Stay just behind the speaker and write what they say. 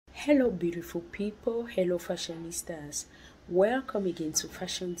Hello beautiful people, hello fashionistas. Welcome again to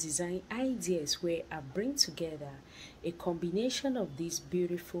Fashion Design Ideas, where I bring together a combination of these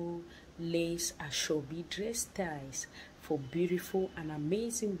beautiful lace ashobi dress styles for beautiful and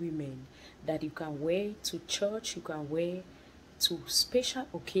amazing women that you can wear to church, you can wear to special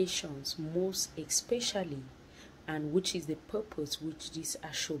occasions, most especially, and which is the purpose which these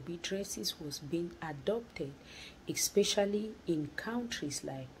ashobi dresses was being adopted, especially in countries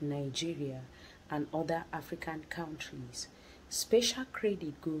like Nigeria and other African countries. Special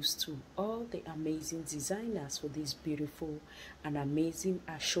credit goes to all the amazing designers for these beautiful and amazing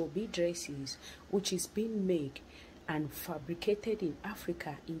ashobi dresses, which is being made and fabricated in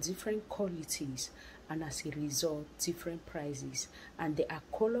Africa in different qualities, and as a result different prices, and they are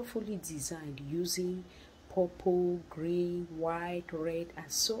colorfully designed using purple, green, white, red, and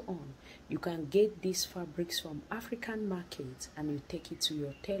so on. You can get these fabrics from African markets and you take it to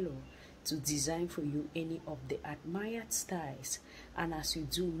your tailor to design for you any of the admired styles. And as you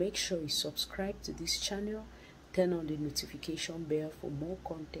do, make sure you subscribe to this channel, turn on the notification bell for more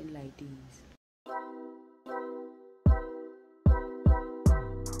content like this.